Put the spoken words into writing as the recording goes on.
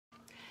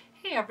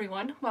Hey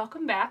everyone,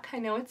 welcome back. I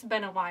know it's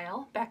been a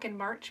while. Back in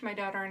March, my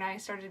daughter and I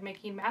started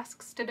making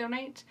masks to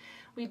donate.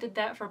 We did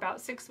that for about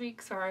 6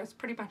 weeks, so I was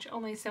pretty much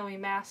only sewing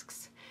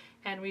masks,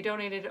 and we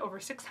donated over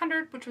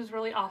 600, which was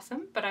really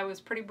awesome, but I was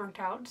pretty burnt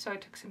out, so I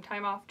took some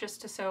time off just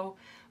to sew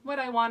what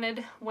I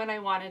wanted when I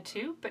wanted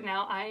to, but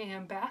now I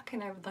am back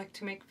and I would like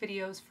to make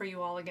videos for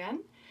you all again.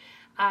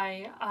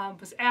 I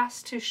was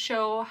asked to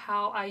show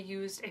how I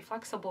used a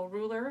flexible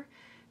ruler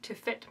to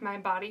fit my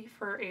body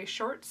for a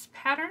shorts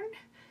pattern.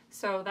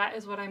 So that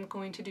is what I'm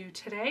going to do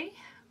today.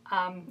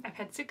 I've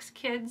had 6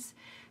 kids,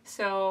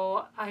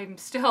 so I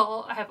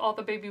have all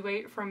the baby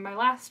weight from my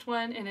last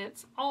one, and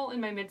it's all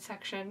in my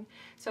midsection.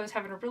 So I was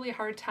having a really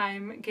hard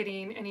time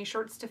getting any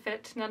shorts to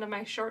fit. None of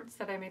my shorts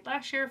that I made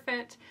last year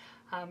fit.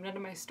 None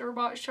of my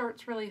store-bought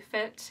shorts really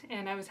fit,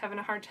 and I was having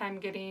a hard time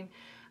getting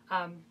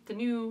the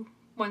new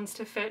ones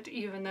to fit,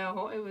 even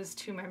though it was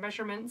to my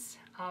measurements.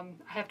 I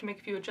have to make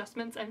a few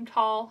adjustments. I'm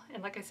tall,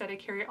 and like I said, I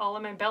carry all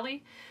of my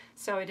belly,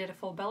 so I did a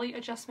full belly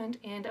adjustment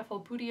and a full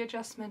booty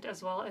adjustment,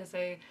 as well as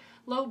a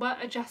low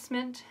butt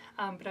adjustment,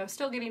 but I was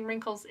still getting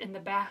wrinkles in the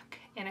back,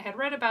 and I had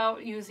read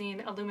about using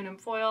aluminum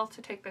foil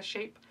to take the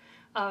shape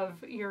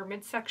of your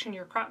midsection,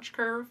 your crotch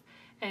curve,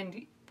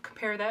 and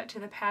compare that to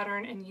the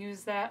pattern and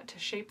use that to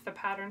shape the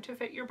pattern to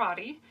fit your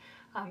body.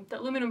 The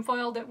aluminum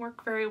foil didn't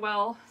work very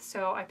well,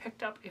 so I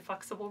picked up a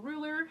flexible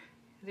ruler.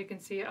 As you can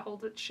see, it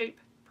holds its shape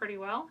pretty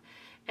well,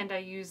 and I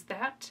used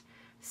that.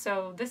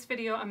 So this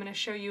video, I'm going to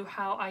show you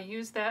how I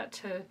use that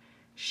to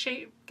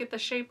get the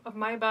shape of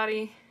my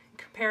body,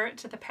 compare it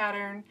to the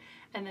pattern,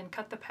 and then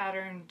cut the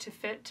pattern to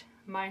fit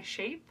my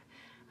shape.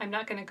 I'm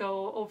not going to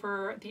go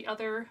over the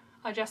other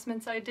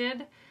adjustments I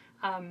did.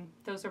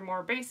 Those are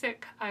more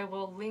basic. I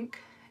will link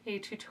a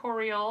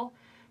tutorial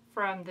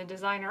from the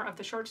designer of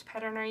the shorts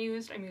pattern I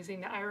used. I'm using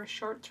the Irish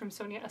shorts from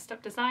Sonia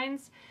Estep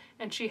Designs,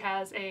 and she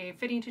has a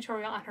fitting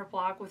tutorial on her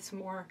blog with some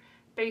more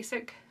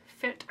basic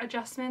fit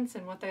adjustments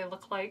and what they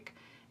look like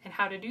and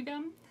how to do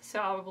them. So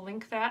I will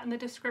link that in the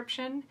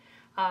description.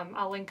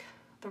 I'll link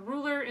the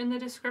ruler in the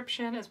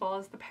description as well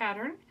as the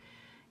pattern,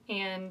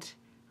 and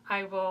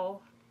I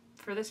will,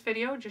 for this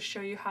video, just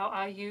show you how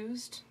I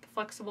used the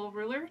flexible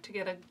ruler to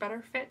get a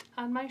better fit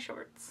on my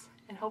shorts.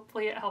 And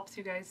hopefully it helps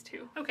you guys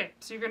too. Okay,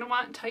 so you're going to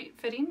want tight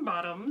fitting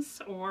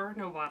bottoms or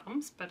no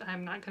bottoms, but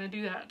I'm not going to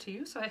do that to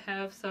you. So I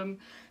have some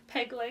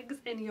peg legs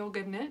in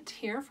yoga knit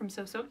here from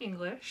So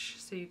English,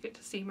 so you get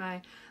to see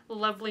my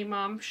lovely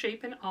mom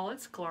shape in all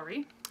its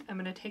glory. I'm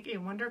going to take a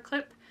Wonder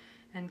Clip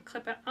and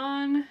clip it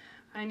on.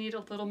 I need a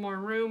little more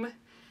room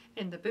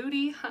in the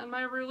booty on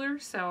my ruler,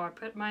 so I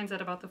put mine's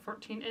at about the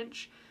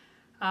 14-inch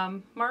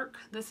mark.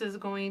 This is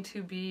going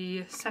to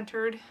be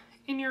centered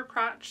in your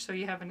crotch, so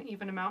you have an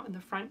even amount in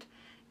the front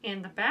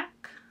and the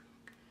back,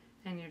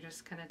 and you're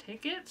just going to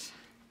take it,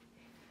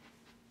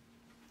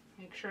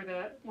 make sure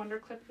that Wonder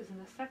Clip is in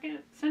the second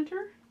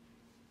center,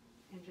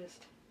 and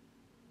just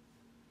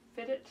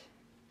fit it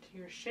to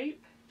your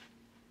shape,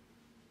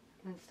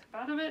 and then step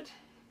out of it,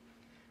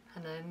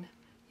 and then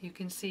you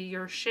can see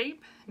your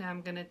shape. Now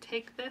I'm going to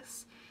take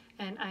this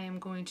and I am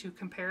going to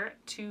compare it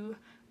to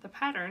the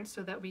pattern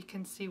so that we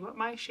can see what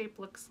my shape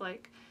looks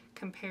like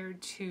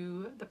compared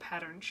to the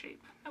pattern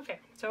shape. Okay,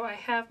 so I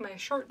have my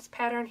shorts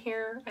pattern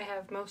here. I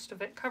have most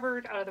of it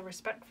covered out of the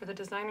respect for the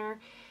designer,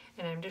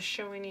 and I'm just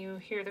showing you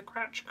here the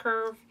crotch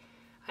curve.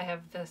 I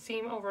have the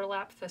seam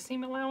overlap, the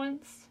seam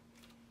allowance,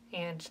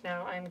 and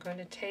now I'm going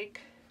to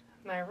take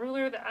my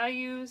ruler that I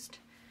used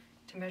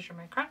to measure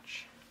my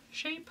crotch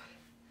shape.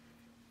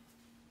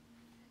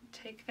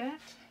 Take that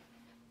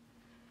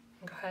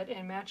and go ahead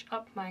and match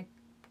up my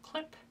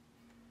clip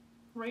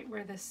right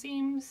where the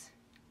seams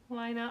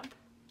line up.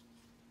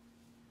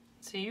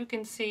 So you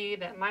can see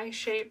that my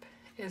shape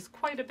is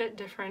quite a bit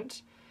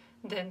different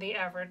than the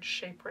average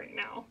shape right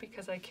now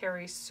because I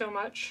carry so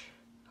much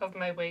of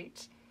my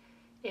weight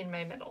in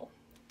my middle.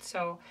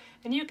 So,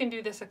 and you can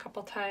do this a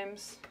couple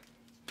times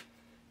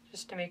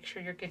just to make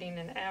sure you're getting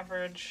an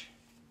average,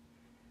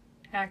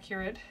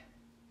 accurate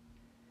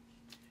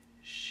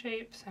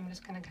shape. So I'm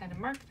just going to kind of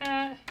mark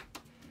that,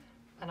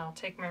 and I'll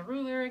take my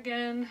ruler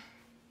again,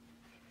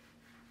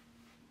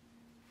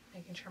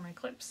 making sure my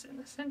clip's in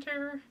the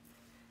center.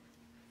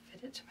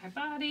 Fit it to my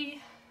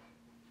body.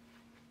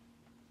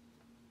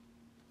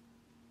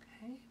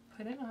 Okay,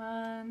 put it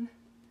on,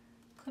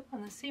 clip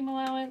on the seam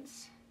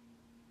allowance,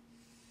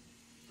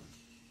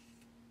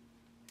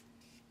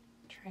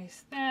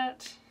 trace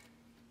that.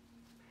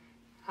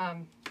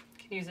 Can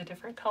use a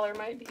different color,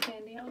 might be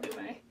handy. I'll do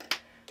my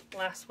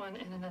last one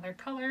in another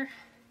color.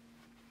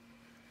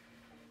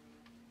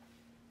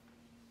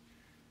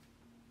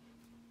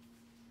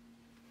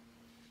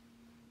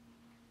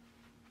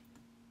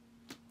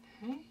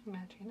 Okay,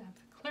 matching up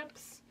the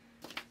clips.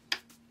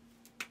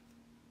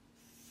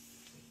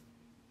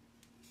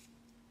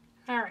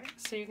 Alright,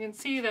 so you can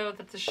see though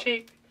that the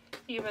shape,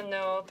 even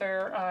though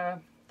they're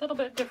a little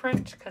bit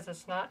different because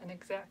it's not an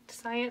exact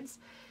science,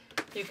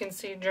 you can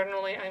see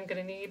generally I'm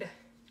going to need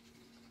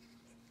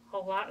a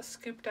lot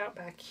scooped out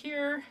back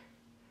here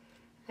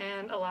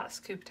and a lot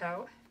scooped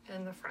out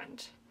in the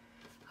front.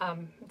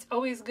 It's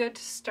always good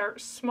to start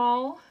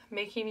small,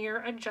 making your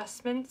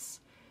adjustments.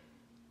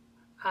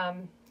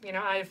 You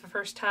know, the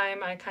first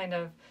time I kind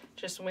of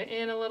just went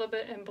in a little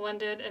bit and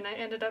blended, and I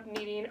ended up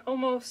needing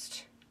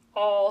almost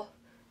all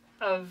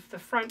of the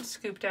front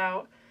scooped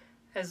out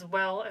as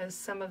well as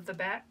some of the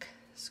back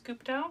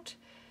scooped out.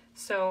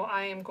 So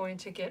I am going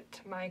to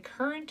get my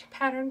current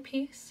pattern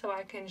piece so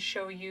I can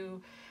show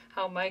you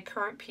how my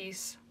current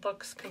piece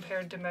looks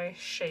compared to my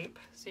shape,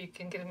 so you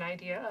can get an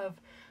idea of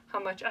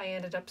how much I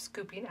ended up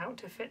scooping out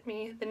to fit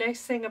me. The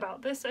nice thing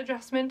about this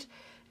adjustment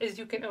is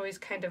you can always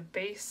kind of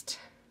baste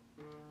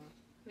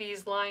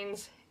these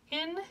lines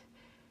in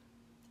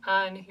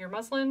on your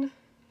muslin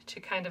to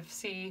kind of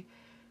see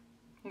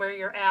where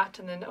you're at,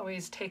 and then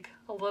always take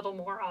a little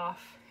more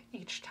off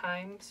each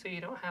time so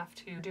you don't have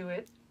to do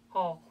it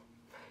all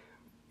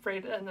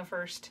right in the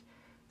first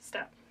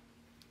step.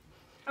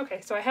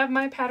 Okay, so I have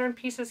my pattern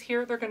pieces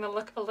here. They're going to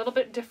look a little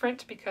bit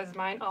different because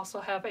mine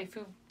also have a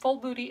full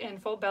booty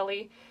and full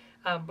belly,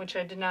 which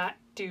I did not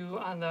do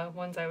on the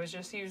ones I was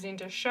just using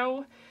to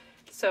show.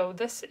 So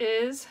this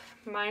is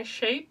my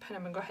shape, and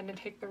I'm going to go ahead and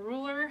take the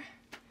ruler,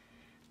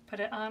 put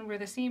it on where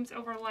the seams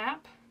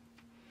overlap,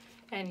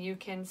 and you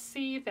can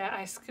see that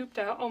I scooped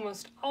out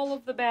almost all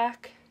of the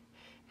back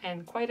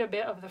and quite a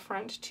bit of the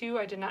front too.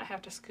 I did not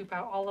have to scoop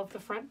out all of the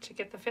front to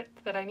get the fit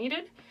that I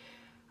needed,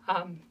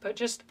 but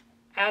just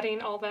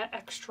adding all that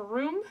extra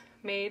room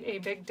made a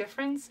big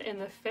difference in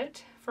the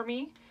fit for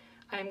me.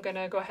 I'm going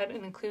to go ahead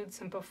and include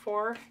some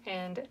before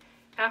and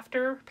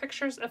after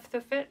pictures of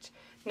the fit.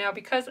 Now,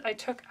 because I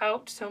took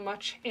out so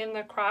much in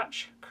the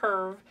crotch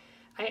curve,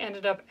 I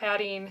ended up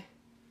adding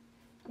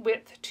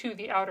width to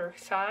the outer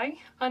thigh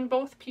on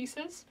both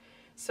pieces,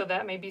 so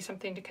that may be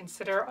something to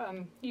consider.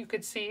 You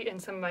could see in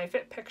some of my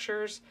fit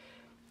pictures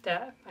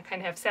that I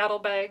kind of have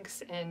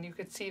saddlebags, and you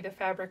could see the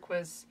fabric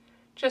was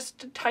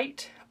just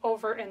tight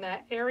over in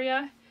that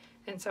area,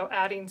 and so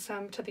adding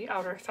some to the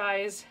outer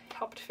thighs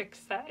helped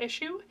fix that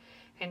issue,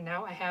 and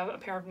now I have a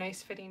pair of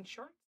nice fitting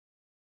shorts.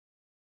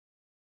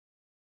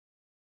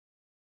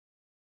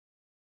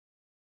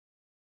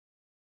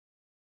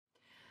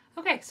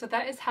 Okay, so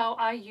that is how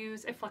I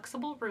use a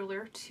flexible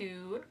ruler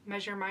to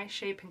measure my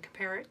shape and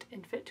compare it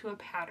and fit to a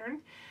pattern.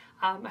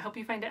 I hope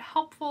you find it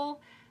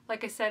helpful.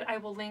 Like I said, I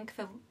will link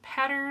the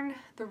pattern,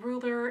 the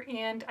ruler,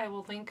 and I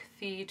will link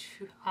the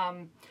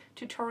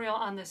tutorial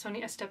on the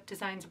Sonia Estep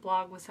Designs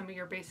blog with some of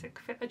your basic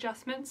fit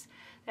adjustments.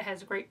 It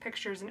has great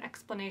pictures and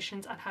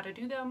explanations on how to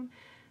do them.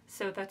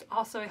 So that's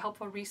also a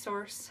helpful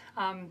resource.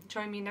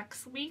 Join me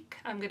next week.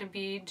 I'm going to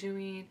be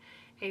doing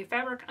a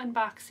fabric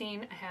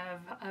unboxing. I have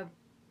a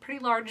pretty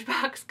large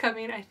box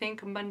coming, I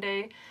think,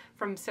 Monday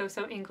from So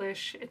So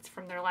English. It's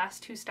from their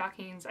last 2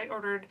 stockings. I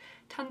ordered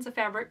tons of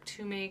fabric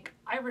to make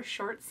Irish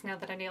shorts now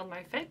that I nailed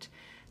my fit.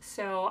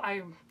 So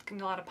I'm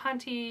getting a lot of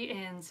Ponte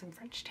and some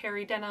French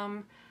terry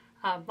denim.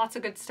 Lots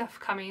of good stuff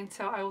coming,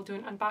 so I will do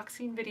an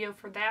unboxing video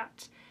for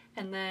that.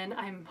 And then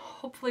I'm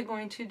hopefully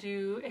going to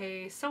do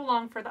a sew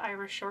along for the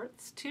Irish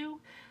shorts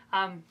too.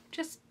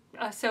 Just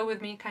a sew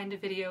with me kind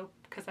of video,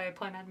 because I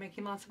plan on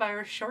making lots of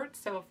Irish shorts,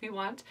 so if you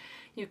want,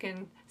 you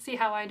can see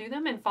how I do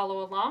them and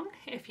follow along.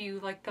 If you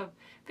like the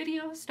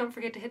videos, don't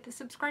forget to hit the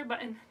subscribe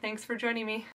button. Thanks for joining me.